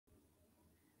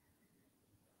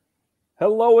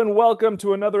Hello and welcome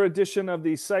to another edition of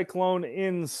the Cyclone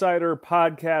Insider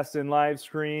podcast and live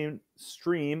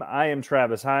stream. I am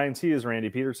Travis Hines. He is Randy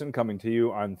Peterson, coming to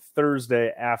you on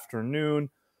Thursday afternoon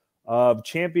of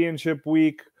championship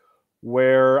week,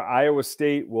 where Iowa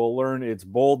State will learn its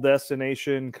bowl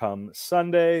destination come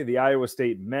Sunday. The Iowa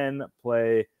State men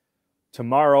play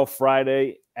tomorrow,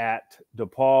 Friday, at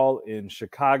DePaul in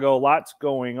Chicago. Lots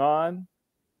going on.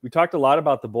 We talked a lot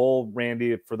about the bowl,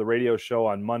 Randy, for the radio show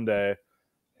on Monday.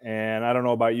 And I don't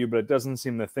know about you, but it doesn't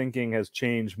seem the thinking has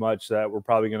changed much, that we're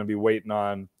probably going to be waiting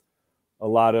on a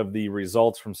lot of the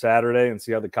results from Saturday and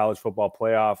see how the college football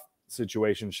playoff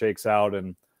situation shakes out,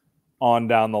 and on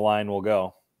down the line we'll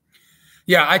go.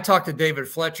 Yeah, I talked to David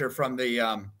Fletcher from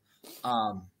the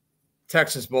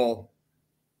Texas Bowl.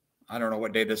 I don't know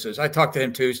what day this is. I talked to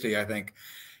him Tuesday, I think.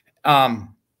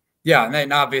 Yeah, and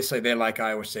then obviously they like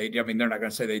Iowa State. I mean, they're not going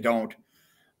to say they don't.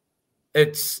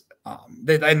 It's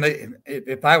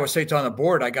if Iowa State's on the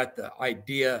board, I got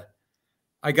the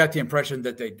impression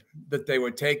that they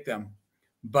would take them,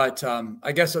 but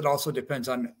I guess it also depends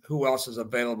on who else is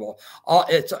available.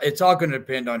 It's all going to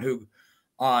depend on who,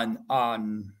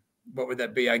 on what would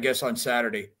that be? I guess on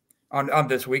Saturday, on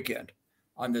this weekend,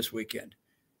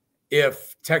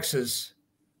 if Texas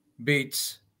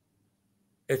beats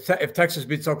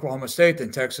Oklahoma State,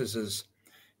 then Texas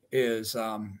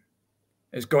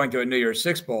is going to a New Year's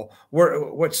Six bowl.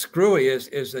 What's screwy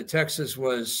is that Texas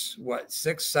was what,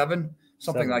 6, 7,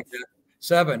 something like that,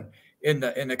 7 in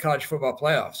the college football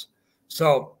playoffs.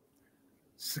 So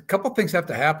a couple things have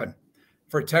to happen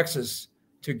for Texas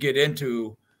to get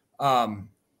into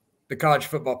the college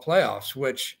football playoffs,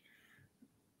 which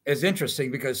is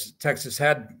interesting because Texas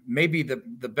had maybe the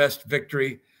best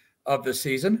victory of the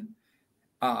season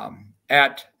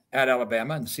at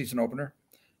Alabama in the season opener,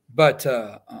 but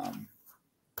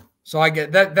so I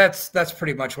get that. That's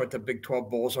pretty much what the Big 12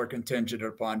 bowls are contingent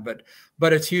upon. But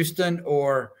it's Houston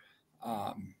or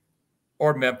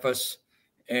Memphis,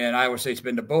 and Iowa State's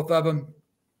been to both of them.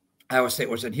 Iowa State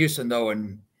was in Houston though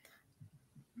in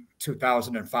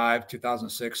 2005,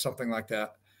 2006, something like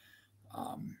that.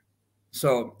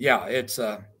 So yeah, it's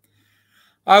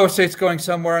Iowa State's going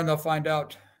somewhere, and they'll find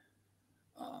out.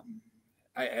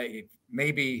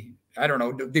 I don't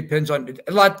know. Depends on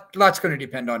a lot. Lots going to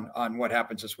depend on what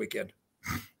happens this weekend.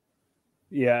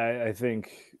 Yeah, I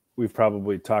think we've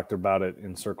probably talked about it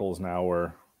in circles now,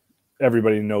 where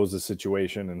everybody knows the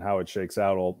situation and how it shakes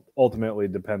out will ultimately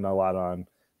depend a lot on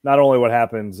not only what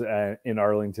happens in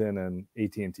Arlington and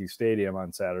AT&T Stadium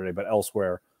on Saturday, but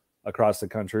elsewhere across the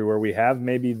country, where we have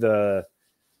maybe the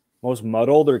most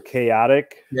muddled or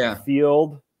chaotic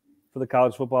field for the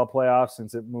college football playoffs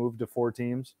since it moved to 4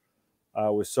 teams.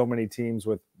 With so many teams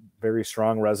with very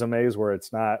strong resumes, where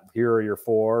it's not here are your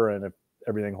 4, and if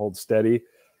everything holds steady,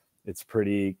 it's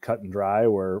pretty cut and dry,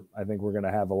 where I think we're going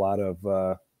to have a lot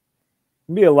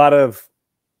of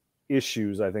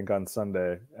issues, I think, on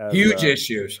Sunday. Huge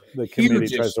issues. The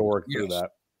committee tries to work through that.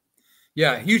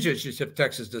 Yeah, huge issues if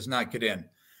Texas does not get in.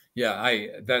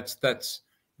 Yeah, that's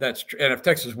true. And if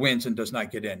Texas wins and does not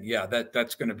get in, yeah,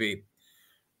 it's going to be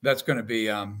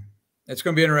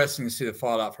interesting to see the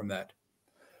fallout from that.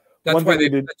 That's why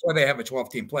they have a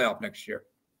 12-team playoff next year.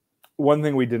 One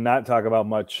thing we did not talk about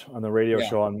much on the radio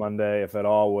show on Monday, if at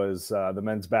all, was the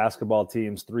men's basketball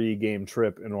team's 3-game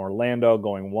trip in Orlando,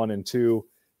 going 1-2,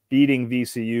 beating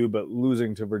VCU but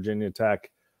losing to Virginia Tech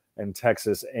and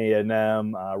Texas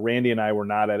A&M. Randy and I were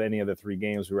not at any of the 3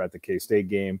 games. We were at the K-State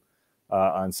game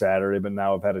on Saturday, but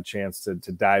now I've had a chance to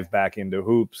dive back into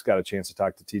hoops. Got a chance to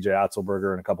talk to TJ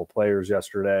Otzelberger and a couple players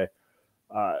yesterday.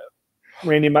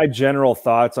 Randy, my general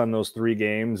thoughts on those 3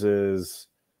 games is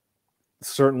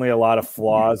certainly a lot of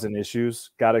flaws and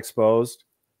issues got exposed.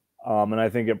 And I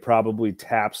think it probably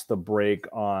taps the brake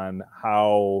on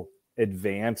how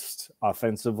advanced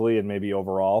offensively and maybe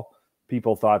overall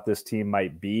people thought this team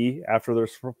might be after their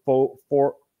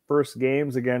 4 first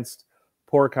games against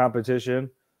poor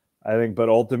competition. I think, but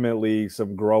ultimately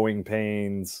some growing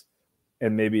pains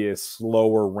and maybe a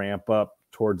slower ramp up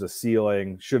towards a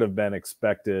ceiling should have been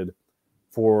expected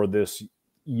for this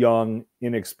young,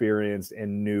 inexperienced,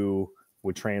 and new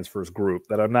with transfers group.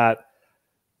 I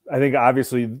think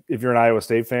obviously if you're an Iowa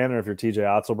State fan or if you're TJ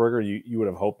Otzelberger, you would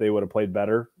have hoped they would have played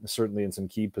better, certainly in some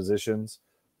key positions,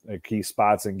 key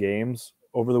spots in games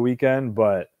over the weekend.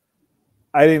 But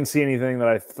I didn't see anything that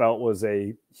I felt was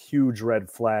a huge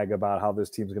red flag about how this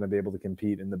team's going to be able to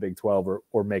compete in the Big 12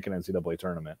 or make an NCAA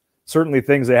tournament. Certainly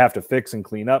things they have to fix and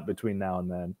clean up between now and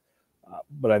then.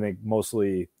 But I think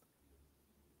mostly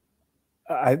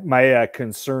my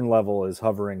concern level is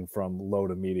hovering from low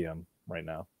to medium right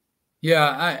now.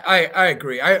 Yeah, I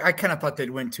agree. I kind of thought they'd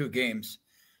win 2 games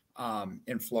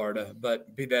in Florida,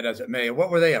 but be that as it may, what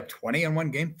were they up 20 in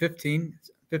one game, 15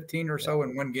 or so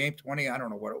in one game, 20? I don't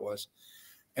know what it was,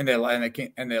 and they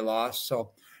lost.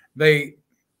 So they,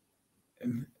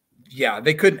 yeah,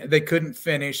 they couldn't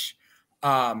finish.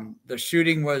 The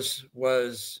shooting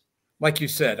was like you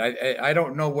said. I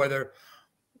don't know whether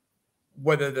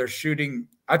they're shooting.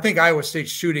 I think Iowa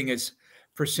State's shooting is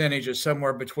percentage is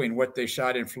somewhere between what they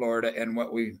shot in Florida and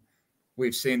what we've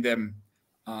seen them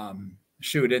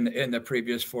shoot in the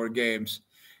previous 4 games.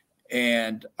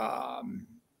 And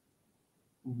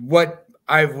what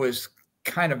I was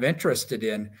kind of interested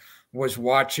in was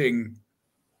watching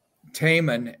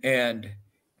Taman and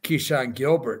Keyshawn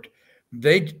Gilbert.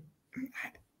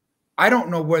 I don't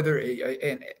know whether,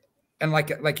 and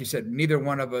like you said, neither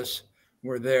one of us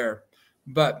were there,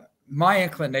 but my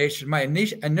inclination, my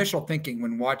initial thinking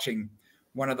when watching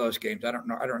one of those games, I don't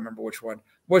remember which one,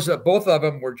 was that both of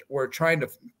them were trying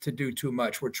to do too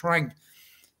much. We're trying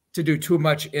to do too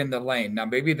much in the lane. Now,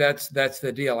 maybe that's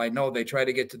the deal. I know they try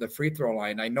to get to the free throw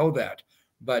line. I know that,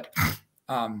 but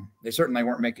they certainly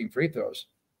weren't making free throws.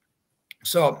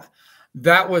 So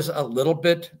that was a little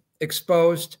bit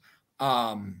exposed.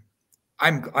 I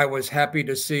was happy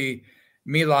to see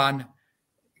Milan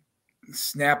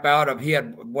snap out of. He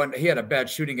had a bad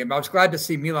shooting game. I was glad to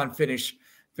see Milan finish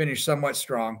somewhat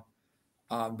strong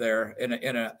there in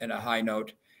a high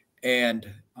note. And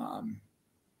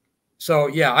so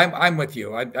yeah, I'm with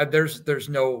you. There's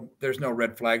no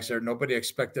red flags there. Nobody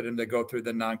expected him to go through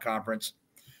the non-conference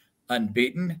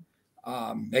unbeaten.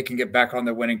 They can get back on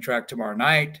the winning track tomorrow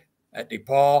night at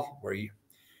DePaul, where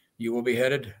you will be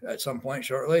headed at some point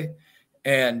shortly.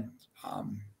 And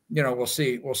we'll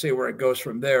see where it goes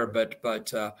from there.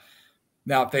 But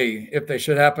now if they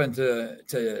should happen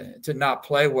to not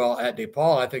play well at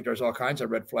DePaul, I think there's all kinds of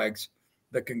red flags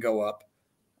that can go up.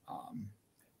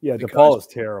 DePaul is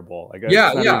terrible.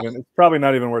 It's probably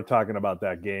not even worth talking about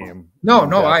that game. No,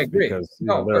 I agree. Because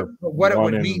they're but what it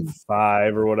would mean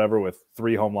 5 or whatever with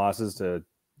 3 home losses to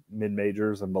mid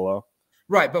majors and below.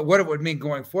 Right, but what it would mean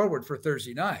going forward for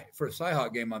Thursday night, for a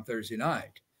Cyhawk game on Thursday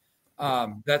night.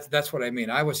 That's what I mean.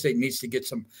 Iowa State needs to get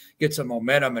some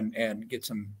momentum and get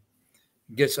some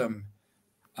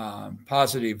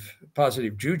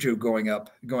positive juju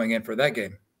going in for that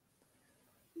game.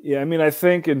 Yeah, I mean, I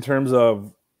think in terms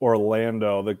of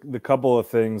Orlando, the couple of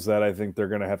things that I think they're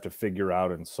going to have to figure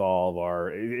out and solve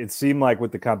are, it seemed like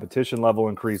with the competition level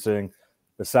increasing,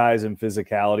 the size and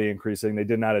physicality increasing, they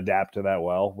did not adapt to that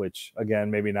well, which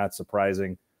again, maybe not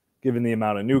surprising given the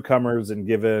amount of newcomers and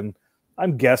given,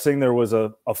 I'm guessing there was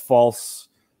a false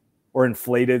or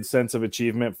inflated sense of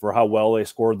achievement for how well they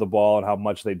scored the ball and how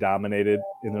much they dominated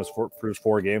in those first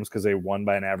 4 games because they won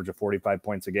by an average of 45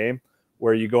 points a game,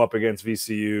 where you go up against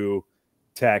VCU,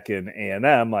 Tech, and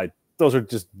A&M, like those are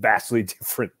just vastly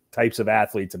different types of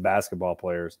athletes and basketball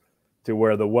players, to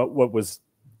where what was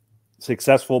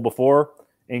successful before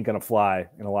ain't going to fly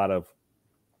in a lot of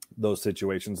those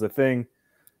situations. The thing,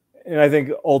 and I think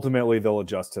ultimately they'll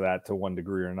adjust to that to one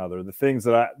degree or another. The things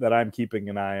that I'm keeping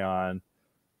an eye on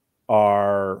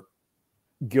are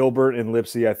Gilbert and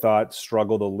Lipsy. I thought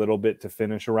struggled a little bit to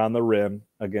finish around the rim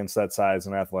against that size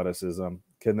and athleticism.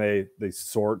 Can they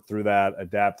sort through that,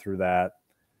 adapt through that?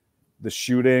 The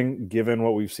shooting, given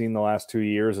what we've seen the last 2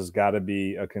 years, has got to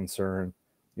be a concern.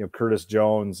 Curtis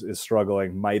Jones is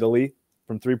struggling mightily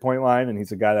from 3-point line, and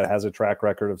he's a guy that has a track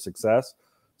record of success.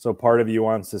 So part of you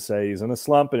wants to say he's in a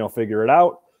slump and he'll figure it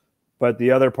out. But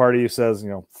the other part of you says,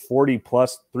 40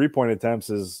 plus 3-point attempts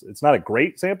it's not a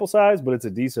great sample size, but it's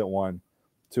a decent one,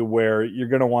 to where you're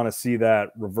going to want to see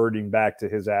that reverting back to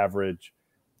his average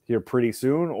here pretty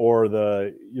soon, or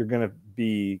you're going to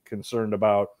be concerned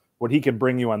about what he can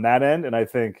bring you on that end. And I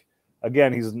think,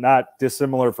 again, he's not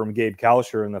dissimilar from Gabe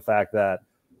Kalsher in the fact that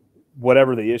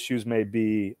whatever the issues may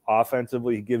be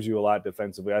offensively, he gives you a lot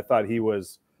defensively. I thought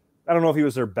I don't know if he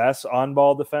was their best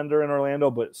on-ball defender in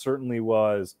Orlando, but certainly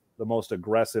was the most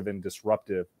aggressive and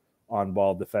disruptive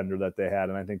on-ball defender that they had.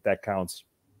 And I think that counts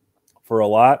for a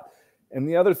lot. And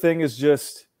the other thing is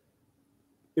just,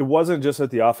 it wasn't just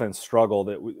that the offense struggled.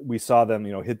 We saw them,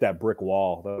 hit that brick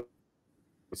wall.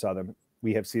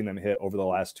 We have seen them hit over the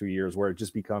last 2 years, where it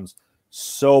just becomes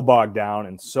so bogged down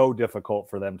and so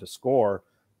difficult for them to score.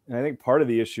 And I think part of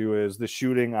the issue is the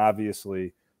shooting.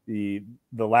 Obviously, the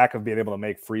lack of being able to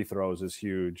make free throws is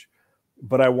huge.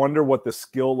 But I wonder what the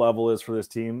skill level is for this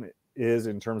team is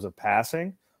in terms of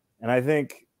passing. And I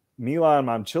think Milan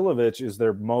Momcilovic is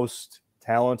their most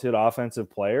talented offensive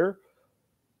player.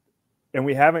 And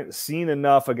we haven't seen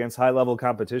enough against high-level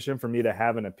competition for me to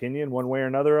have an opinion one way or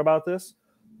another about this.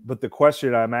 But the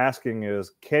question I'm asking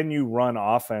is, can you run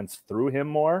offense through him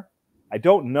more? I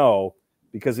don't know,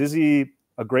 because is he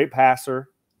a great passer?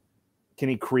 Can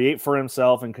he create for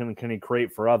himself, and can he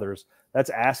create for others? That's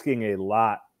asking a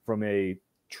lot from a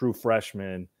true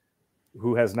freshman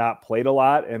who has not played a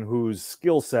lot and whose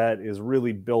skill set is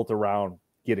really built around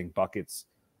getting buckets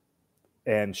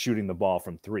and shooting the ball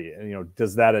from three. And,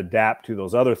 does that adapt to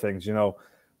those other things?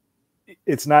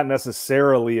 It's not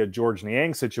necessarily a George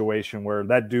Niang situation where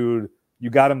that dude, you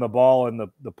got him the ball in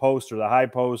the post or the high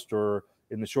post or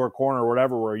in the short corner or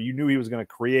whatever, where you knew he was going to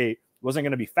create. It wasn't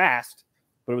going to be fast,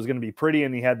 but it was going to be pretty,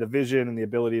 and he had the vision and the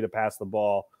ability to pass the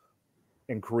ball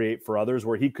and create for others,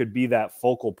 where he could be that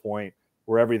focal point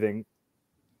where everything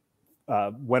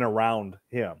went around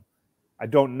him. I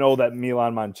don't know that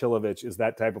Milan Momcilovic is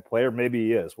that type of player. Maybe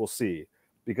he is. We'll see.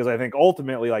 Because I think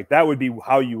ultimately, that would be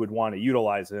how you would want to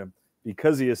utilize him,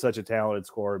 because he is such a talented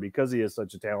scorer, because he is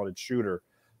such a talented shooter,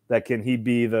 that can he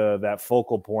be that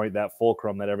focal point, that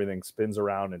fulcrum that everything spins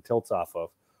around and tilts off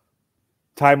of.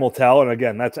 Time will tell. And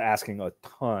again, that's asking a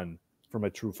ton from a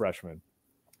true freshman.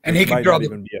 And he can draw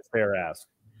even be a fair ask.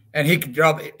 And he can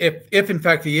draw, if in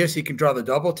fact he is, he can draw the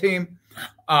double team.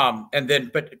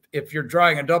 But if you're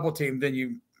drawing a double team, then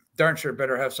you darn sure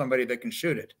better have somebody that can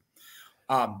shoot it.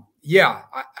 And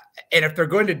if they're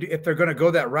going to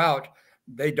go that route,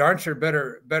 they darn sure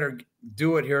better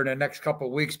do it here in the next couple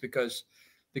of weeks, because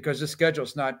the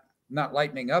schedule's not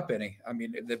lightening up any. I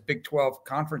mean, the Big 12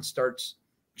 conference starts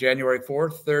January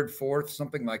 4th, 3rd, 4th,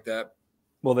 something like that.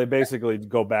 Well, they basically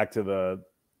go back to the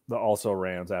also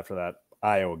rans after that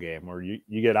Iowa game, where you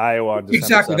get Iowa on December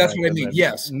exactly 7th, that's what I mean.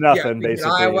 Yes, nothing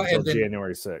basically Iowa until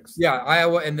January 6th. Yeah,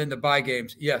 Iowa, and then the bye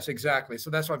games. Yes, exactly. So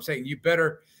that's what I'm saying.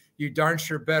 You darn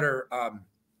sure better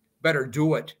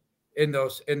do it in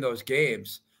those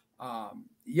games. I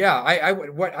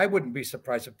wouldn't be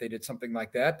surprised if they did something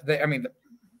like that.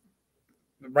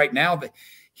 Right now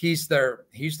he's their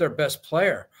best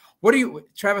player.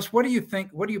 Travis? What do you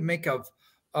think? What do you make of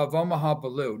Omaha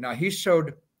Biliew? Now, he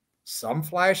showed some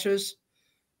flashes,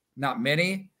 not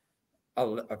many,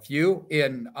 a few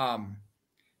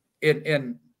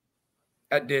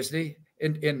at Disney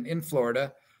in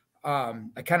Florida.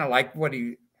 I kind of like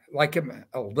him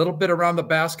a little bit around the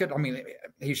basket. I mean,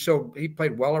 he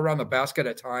played well around the basket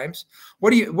at times.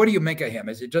 What do you make of him?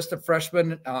 Is it just a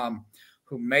freshman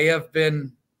who may have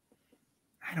been,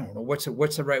 I don't know, what's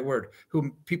the right word,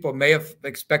 who people may have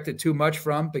expected too much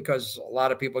from, because a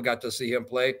lot of people got to see him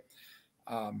play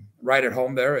right at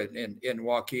home there in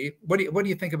Waukee? What do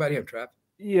you think about him, Trav?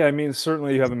 Yeah, I mean,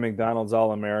 certainly you have a McDonald's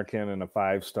All-American and a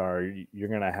 5-star.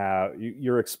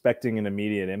 You're expecting an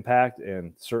immediate impact,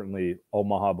 and certainly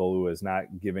Omaha Biliew is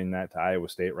not giving that to Iowa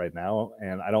State right now.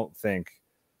 And I don't think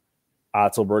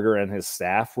Otzelberger and his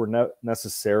staff were not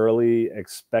necessarily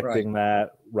expecting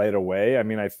that right away. I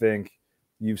mean, I think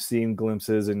you've seen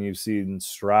glimpses and you've seen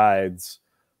strides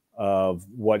of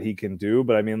what he can do.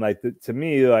 But I mean, to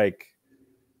me,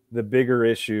 the bigger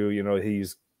issue,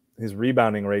 his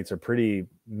rebounding rates are pretty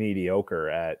mediocre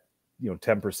at,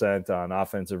 10% on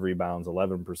offensive rebounds,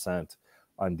 11%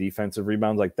 on defensive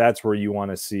rebounds. That's where you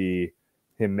want to see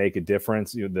him make a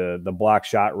difference. The block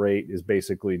shot rate is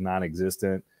basically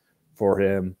non-existent for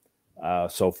him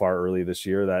so far early this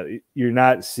year, that you're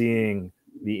not seeing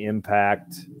the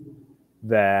impact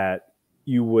that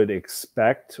you would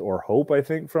expect or hope, I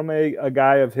think, from a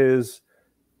guy of his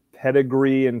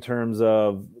pedigree in terms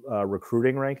of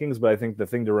recruiting rankings. But I think the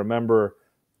thing to remember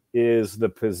is the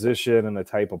position and the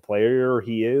type of player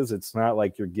he is. It's not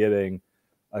like you're getting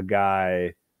a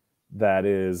guy that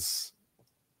is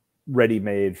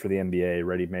ready-made for the NBA,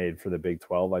 ready-made for the Big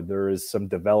 12. There is some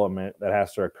development that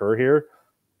has to occur here.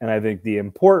 And I think the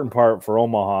important part for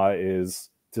Omaha is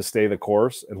to stay the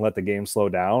course and let the game slow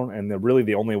down. And really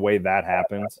the only way that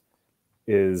happens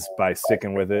is by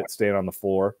sticking with it, staying on the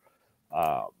floor.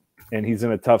 And he's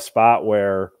in a tough spot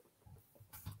where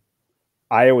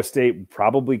Iowa State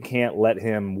probably can't let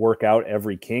him work out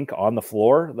every kink on the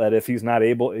floor, that if he's not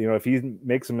able, if he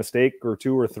makes a mistake or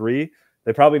two or three,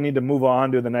 they probably need to move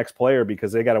on to the next player,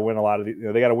 because they got to win a lot of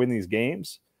they got to win these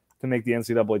games to make the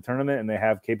NCAA tournament, and they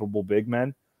have capable big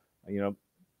men.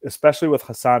 Especially with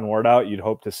Hassan Ward out, you'd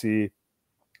hope to see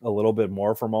a little bit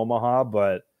more from Omaha,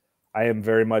 but I am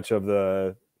very much of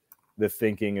the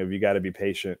thinking of, you got to be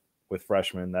patient with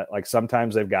freshmen, that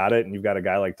sometimes they've got it, and you've got a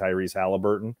guy like Tyrese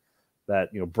Halliburton that,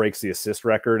 breaks the assist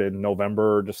record in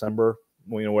November or December,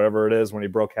 whatever it is, when he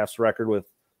broke Hef's record with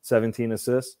 17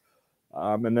 assists.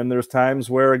 And then there's times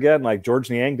where, again, like George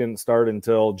Niang didn't start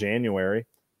until January.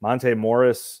 Monte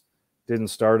Morris didn't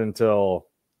start until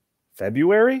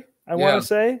February, I want to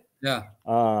say. Yeah.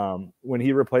 When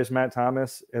he replaced Matt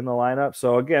Thomas in the lineup.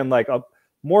 So again, like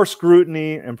more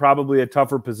scrutiny and probably a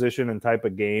tougher position and type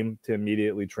of game to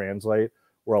immediately translate,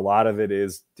 where a lot of it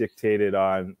is dictated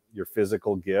on your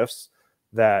physical gifts,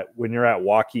 that when you're at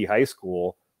Waukee High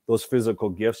School, those physical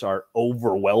gifts are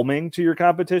overwhelming to your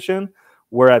competition,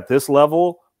 where at this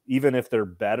level, even if they're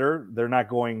better, they're not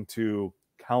going to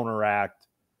counteract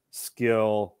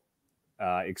skill,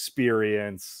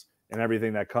 experience, and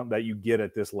everything that you get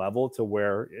at this level, to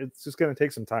where it's just going to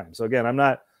take some time. So again, I'm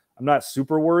not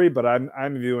super worried, but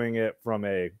I'm viewing it from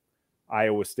a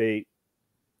Iowa State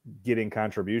getting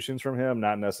contributions from him,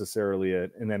 not necessarily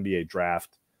an NBA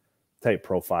draft type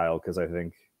profile, because I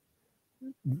think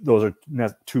those are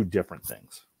two different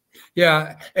things.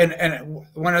 Yeah, and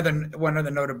one other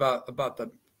note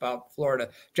about Florida,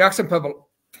 Jackson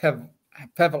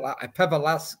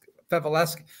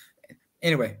Paveletzki.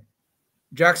 Anyway,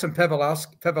 Jackson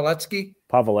Paveletzki.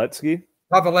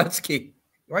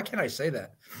 Why can't I say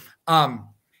that?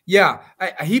 Yeah,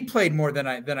 he played more than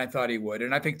I thought he would,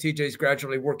 and I think TJ's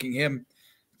gradually working him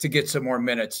to get some more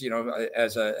minutes. You know,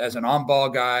 as an on-ball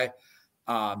guy,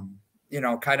 you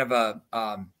know, kind of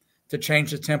to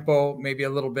change the tempo, maybe a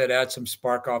little bit, add some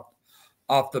spark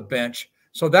off the bench.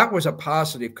 So that was a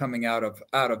positive coming out of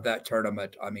that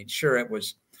tournament. I mean, sure, it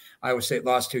was Iowa State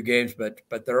lost 2 games, but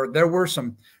there were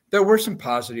some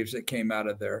positives that came out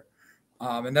of there.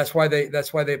 And that's why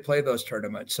they play those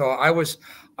tournaments. So Iowa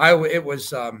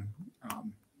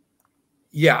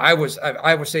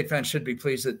State fans should be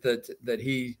pleased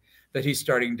that he's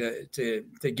starting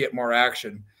to get more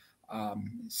action.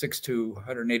 6'2",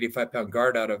 185-pound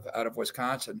guard out of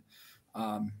Wisconsin.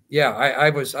 I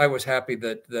was happy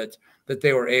that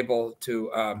they were able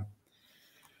to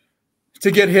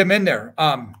get him in there.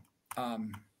 And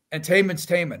Taman's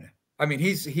Taman. I mean,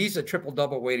 he's a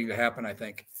triple-double waiting to happen, I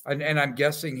think. And I'm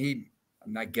guessing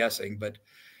I'm not guessing, but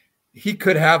he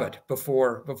could have it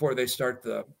before they start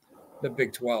the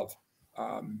Big 12.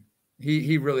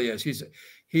 He really is. He's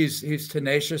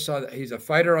tenacious. He's a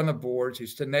fighter on the boards.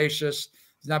 He's tenacious.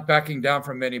 He's not backing down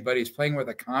from anybody. He's playing with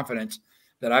a confidence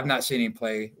that I've not seen him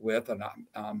play with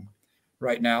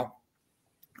right now.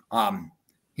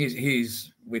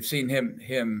 We've seen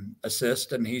him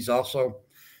assist, and he's also,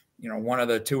 you know, one of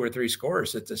the 2 or 3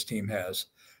 scorers that this team has.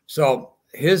 So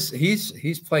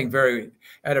he's playing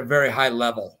at a very high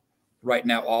level right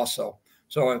now also.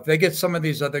 So if they get some of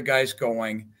these other guys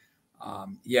going,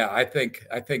 I think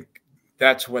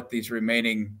that's what these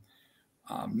remaining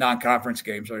non-conference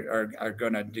games are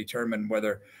going to determine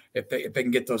whether, if they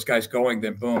can get those guys going,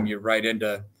 then boom, you're right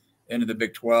into the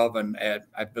Big 12, and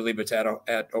I believe it's at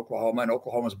Oklahoma, and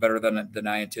Oklahoma's better than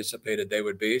I anticipated they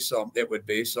would be. So it would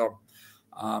be so.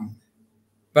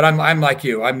 But I'm like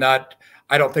you.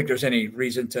 I don't think there's any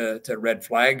reason to red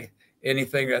flag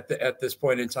anything at this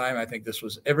point in time. I think this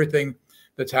was everything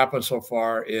that's happened so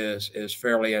far is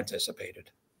fairly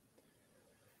anticipated.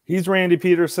 He's Randy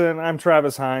Peterson. I'm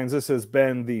Travis Hines. This has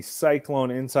been the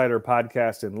Cyclone Insider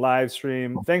Podcast and live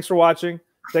stream. Thanks for watching.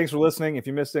 Thanks for listening. If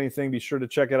you missed anything, be sure to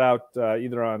check it out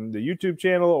either on the YouTube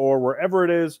channel or wherever it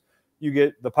is you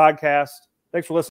get the podcast. Thanks for listening.